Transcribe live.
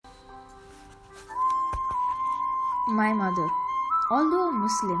My mother, although a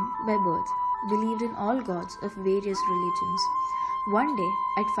Muslim by birth, believed in all gods of various religions. One day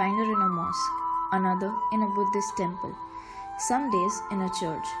I'd find her in a mosque, another in a Buddhist temple, some days in a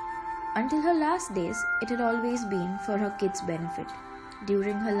church. Until her last days, it had always been for her kids' benefit.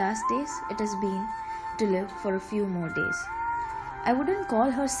 During her last days, it has been to live for a few more days. I wouldn't call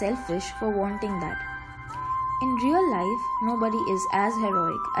her selfish for wanting that. In real life, nobody is as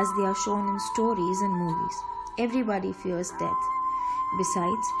heroic as they are shown in stories and movies. Everybody fears death.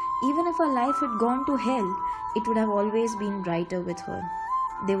 Besides, even if her life had gone to hell, it would have always been brighter with her.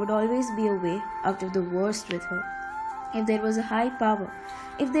 There would always be a way out of the worst with her. If there was a high power,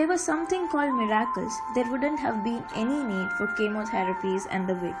 if there was something called miracles, there wouldn't have been any need for chemotherapies and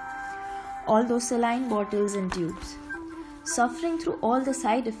the wig. All those saline bottles and tubes. Suffering through all the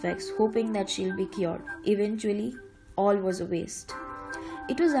side effects, hoping that she'll be cured. Eventually, all was a waste.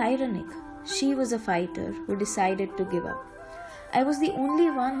 It was ironic. She was a fighter who decided to give up. I was the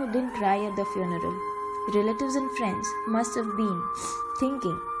only one who didn't cry at the funeral. Relatives and friends must have been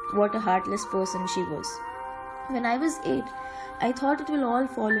thinking what a heartless person she was. When I was 8, I thought it will all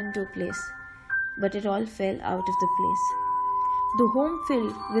fall into place. But it all fell out of the place. The home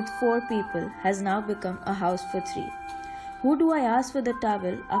filled with 4 people has now become a house for 3. Who do I ask for the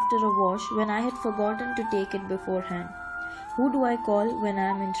towel after a wash when I had forgotten to take it beforehand? Who do I call when I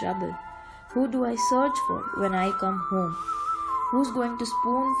am in trouble? Who do I search for when I come home? Who's going to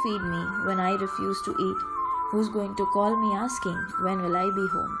spoon feed me when I refuse to eat? Who's going to call me asking when will I be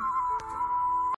home?